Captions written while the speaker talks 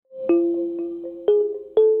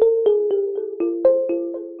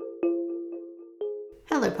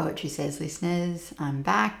Poetry Says listeners, I'm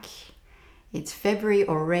back. It's February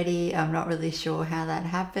already. I'm not really sure how that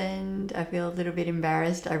happened. I feel a little bit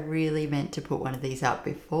embarrassed. I really meant to put one of these up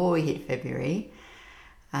before we hit February,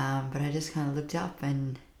 but I just kind of looked up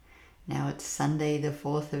and now it's Sunday the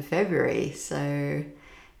 4th of February. So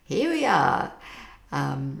here we are.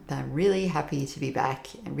 I'm really happy to be back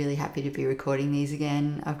and really happy to be recording these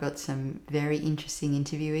again. I've got some very interesting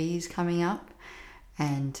interviewees coming up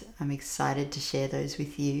and I'm excited to share those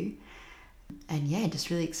with you. And yeah, just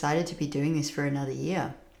really excited to be doing this for another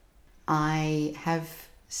year. I have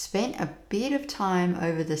spent a bit of time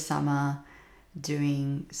over the summer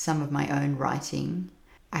doing some of my own writing.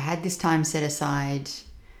 I had this time set aside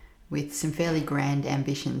with some fairly grand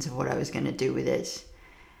ambitions of what I was going to do with it.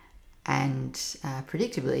 And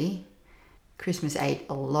predictably, Christmas ate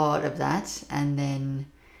a lot of that. And then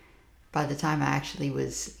by the time I actually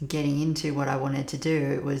was getting into what I wanted to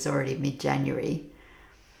do, it was already mid-January.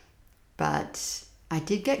 But I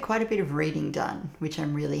did get quite a bit of reading done, which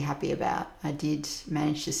I'm really happy about. I did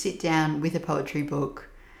manage to sit down with a poetry book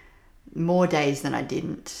more days than I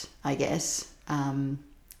didn't, I guess. And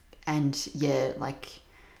yeah, like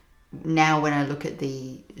now when I look at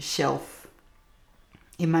the shelf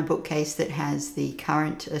in my bookcase that has the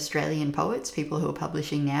current Australian poets, people who are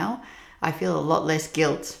publishing now, I feel a lot less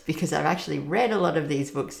guilt because I've actually read a lot of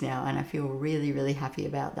these books now and I feel really, really happy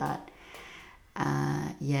about that.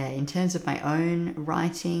 In terms of my own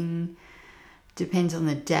writing, depends on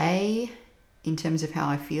the day in terms of how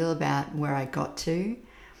I feel about where I got to.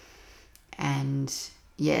 And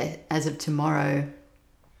yeah, as of tomorrow,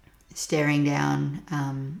 staring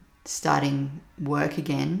down, starting work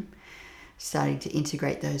again, starting to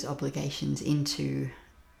integrate those obligations into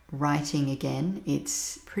writing again.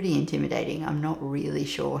 It's pretty intimidating. I'm not really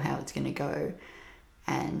sure how it's going to go.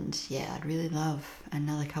 And yeah, I'd really love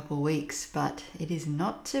another couple of weeks, but it is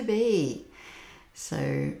not to be.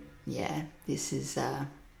 So yeah, this is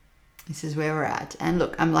where we're at. And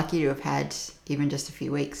look, I'm lucky to have had even just a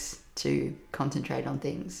few weeks to concentrate on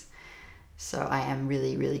things. So I am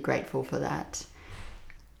really, really grateful for that.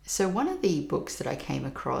 So one of the books that I came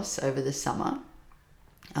across over the summer,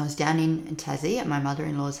 I was down in Tassie at my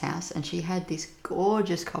mother-in-law's house and she had this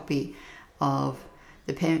gorgeous copy of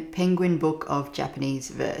the Penguin Book of Japanese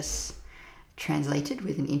Verse, translated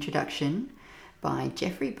with an introduction by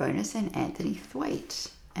Jeffrey Bonus and Anthony Thwaite.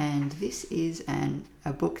 And this is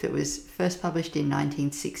a book that was first published in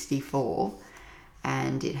 1964,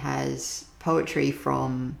 and it has poetry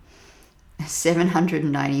from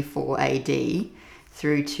 794 AD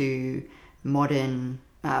through to modern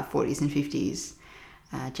 40s and 50s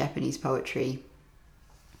Japanese poetry.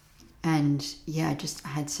 And yeah, I just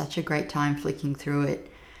had such a great time flicking through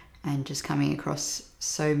it and just coming across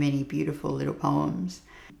so many beautiful little poems.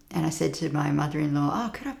 And I said to my mother-in-law, "Oh,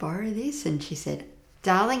 could I borrow this?" And she said,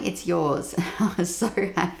 "Darling, it's yours." I was so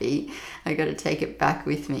happy. I got to take it back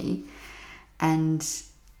with me. And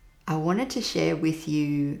I wanted to share with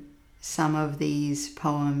you some of these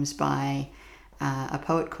poems by a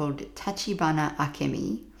poet called Tachibana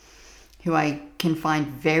Akemi, who I can find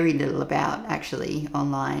very little about actually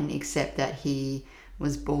online, except that he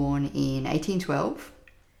was born in 1812.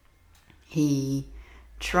 He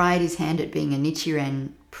tried his hand at being a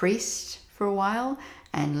Nichiren priest for a while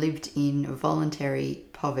and lived in voluntary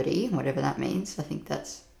poverty, whatever that means. I think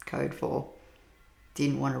that's code for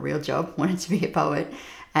didn't want a real job, wanted to be a poet.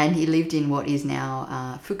 And he lived in what is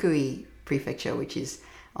now Fukui Prefecture, which is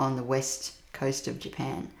on the west coast of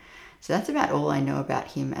Japan. So that's about all I know about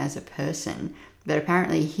him as a person. But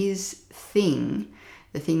apparently his thing,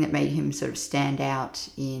 the thing that made him sort of stand out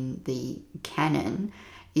in the canon,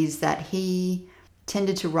 is that he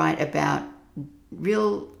tended to write about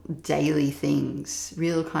real daily things,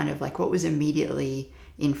 real kind of like what was immediately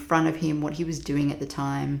in front of him, what he was doing at the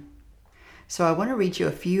time. So I want to read you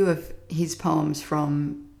a few of his poems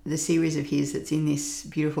from the series of his that's in this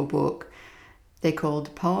beautiful book. They're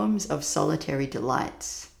called Poems of Solitary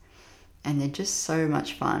Delights. And they're just so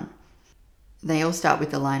much fun. They all start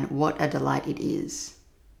with the line, "What a delight it is."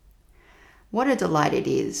 What a delight it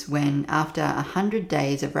is when, after 100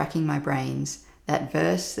 days of racking my brains, that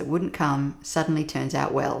verse that wouldn't come suddenly turns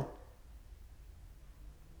out well.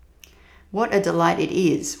 What a delight it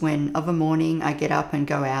is when, of a morning, I get up and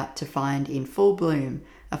go out to find in full bloom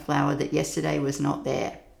a flower that yesterday was not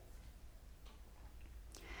there.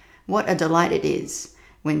 What a delight it is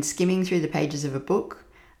when, skimming through the pages of a book,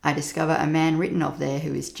 I discover a man written of there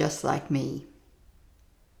who is just like me.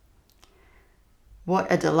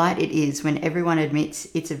 What a delight it is when everyone admits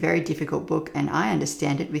it's a very difficult book and I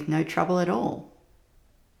understand it with no trouble at all.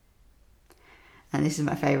 And this is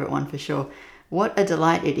my favourite one for sure. What a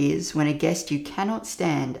delight it is when a guest you cannot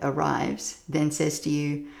stand arrives, then says to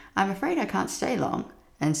you, I'm afraid I can't stay long,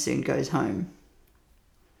 and soon goes home.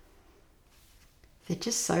 They're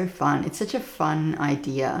just so fun. It's such a fun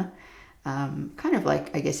idea. Kind of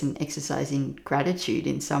like, I guess, an exercise in gratitude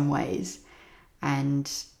in some ways. And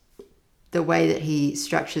the way that he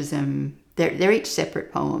structures them, they're each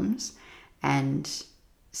separate poems. And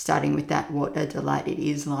starting with that what a delight it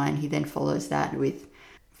is line, he then follows that with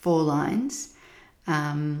 4 lines.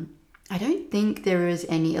 I don't think there is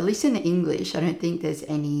any, at least in the English, I don't think there's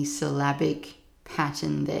any syllabic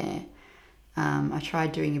pattern there. I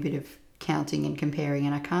tried doing a bit of counting and comparing,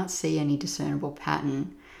 and I can't see any discernible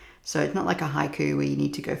pattern. So it's not like a haiku where you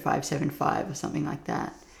need to go 5-7-5 or something like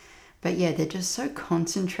that. But yeah, they're just so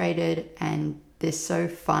concentrated and they're so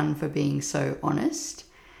fun for being so honest.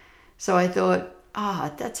 So I thought,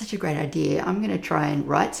 that's such a great idea. I'm going to try and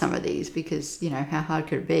write some of these because, how hard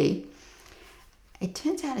could it be? It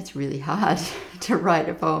turns out it's really hard to write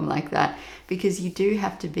a poem like that because you do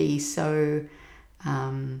have to be so,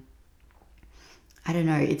 I don't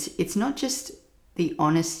know, it's not just the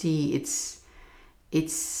honesty,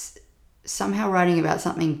 it's somehow writing about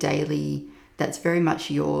something daily that's very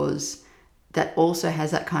much yours, that also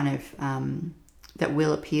has that kind of, that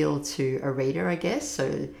will appeal to a reader, I guess.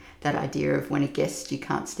 So that idea of when a guest you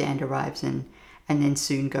can't stand arrives and then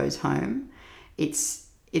soon goes home, it's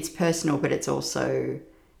personal, but it's also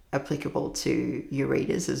applicable to your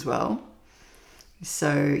readers as well.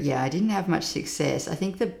 So yeah, I didn't have much success. I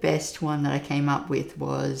think the best one that I came up with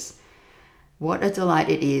was, what a delight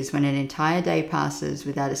it is when an entire day passes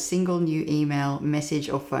without a single new email, message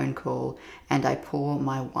or phone call, and I pour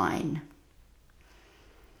my wine.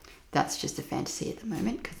 That's just a fantasy at the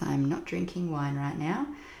moment because I'm not drinking wine right now.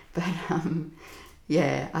 But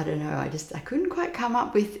yeah, I don't know. I couldn't quite come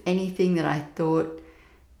up with anything that I thought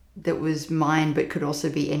that was mine but could also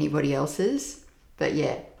be anybody else's. But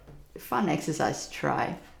yeah, fun exercise to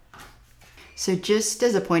try. So just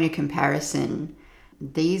as a point of comparison,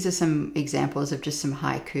 these are some examples of just some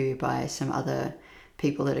haiku by some other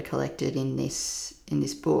people that are collected in this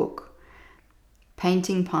book.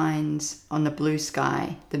 Painting pines on the blue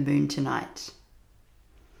sky, the moon tonight.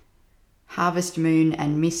 Harvest moon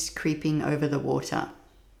and mist creeping over the water.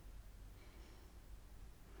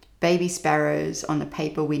 Baby sparrows on the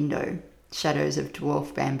paper window, shadows of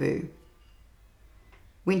dwarf bamboo.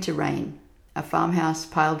 Winter rain, a farmhouse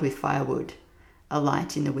piled with firewood, a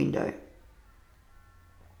light in the window.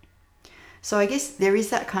 So I guess there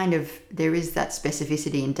is that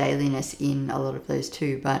specificity and dailiness in a lot of those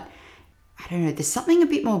too, but I don't know, there's something a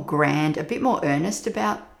bit more grand, a bit more earnest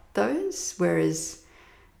about those, whereas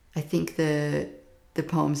I think the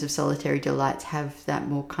poems of Solitary Delights have that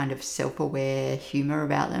more kind of self-aware humour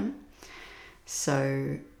about them.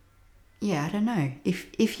 So yeah, I don't know.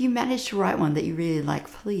 If you manage to write one that you really like,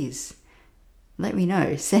 please let me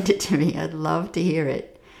know. Send it to me. I'd love to hear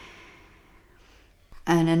it.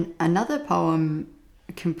 And another poem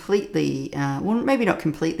completely, maybe not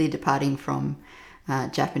completely departing from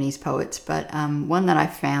Japanese poets, but one that I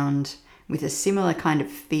found with a similar kind of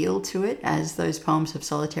feel to it as those poems of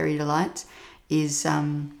Solitary Delights is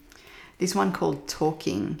this one called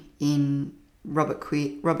Talking in Robert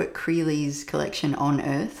Creeley's collection On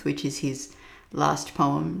Earth, which is his last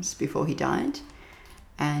poems before he died.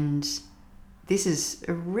 And this is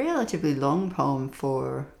a relatively long poem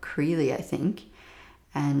for Creeley, I think.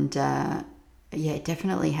 And it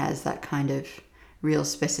definitely has that kind of real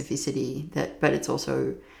specificity, but it's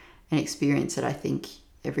also an experience that I think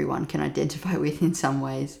everyone can identify with in some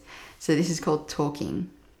ways. So this is called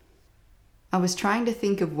Talking. I was trying to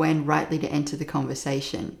think of when rightly to enter the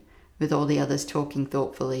conversation, with all the others talking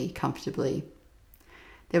thoughtfully, comfortably.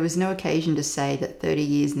 There was no occasion to say that 30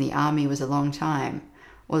 years in the army was a long time,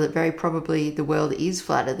 or that very probably the world is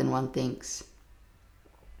flatter than one thinks.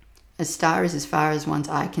 A star is as far as one's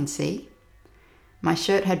eye can see. My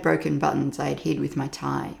shirt had broken buttons I had hid with my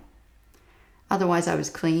tie. Otherwise I was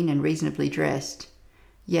clean and reasonably dressed.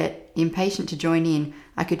 Yet, impatient to join in,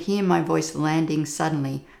 I could hear my voice landing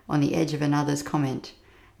suddenly on the edge of another's comment,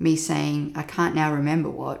 me saying, I can't now remember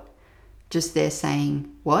what, just there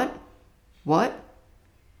saying, what? What?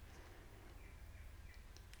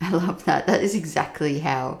 I love that. That is exactly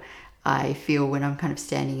how I feel when I'm kind of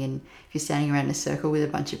if you're standing around in a circle with a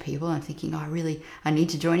bunch of people, I'm thinking, I need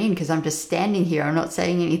to join in because I'm just standing here, I'm not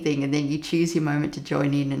saying anything. And then you choose your moment to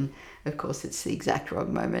join in. And of course, it's the exact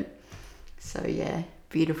wrong moment. So yeah,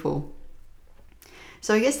 beautiful.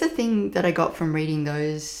 So I guess the thing that I got from reading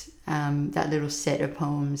those, that little set of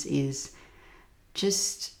poems is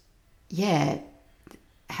just,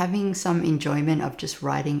 having some enjoyment of just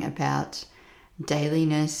writing about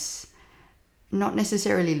dailiness, not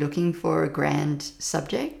necessarily looking for a grand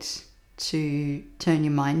subject to turn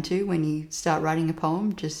your mind to when you start writing a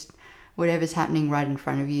poem. Just whatever's happening right in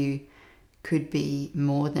front of you could be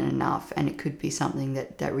more than enough, and it could be something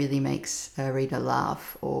that really makes a reader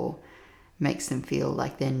laugh or makes them feel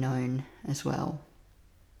like they're known as well.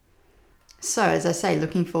 So, as I say,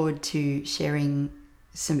 looking forward to sharing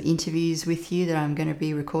some interviews with you that I'm going to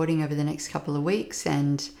be recording over the next couple of weeks,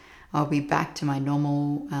 and I'll be back to my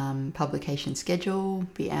normal publication schedule,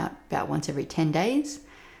 be out about once every 10 days.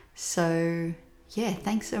 So yeah,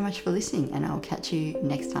 thanks so much for listening, and I'll catch you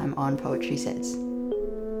next time on Poetry Says.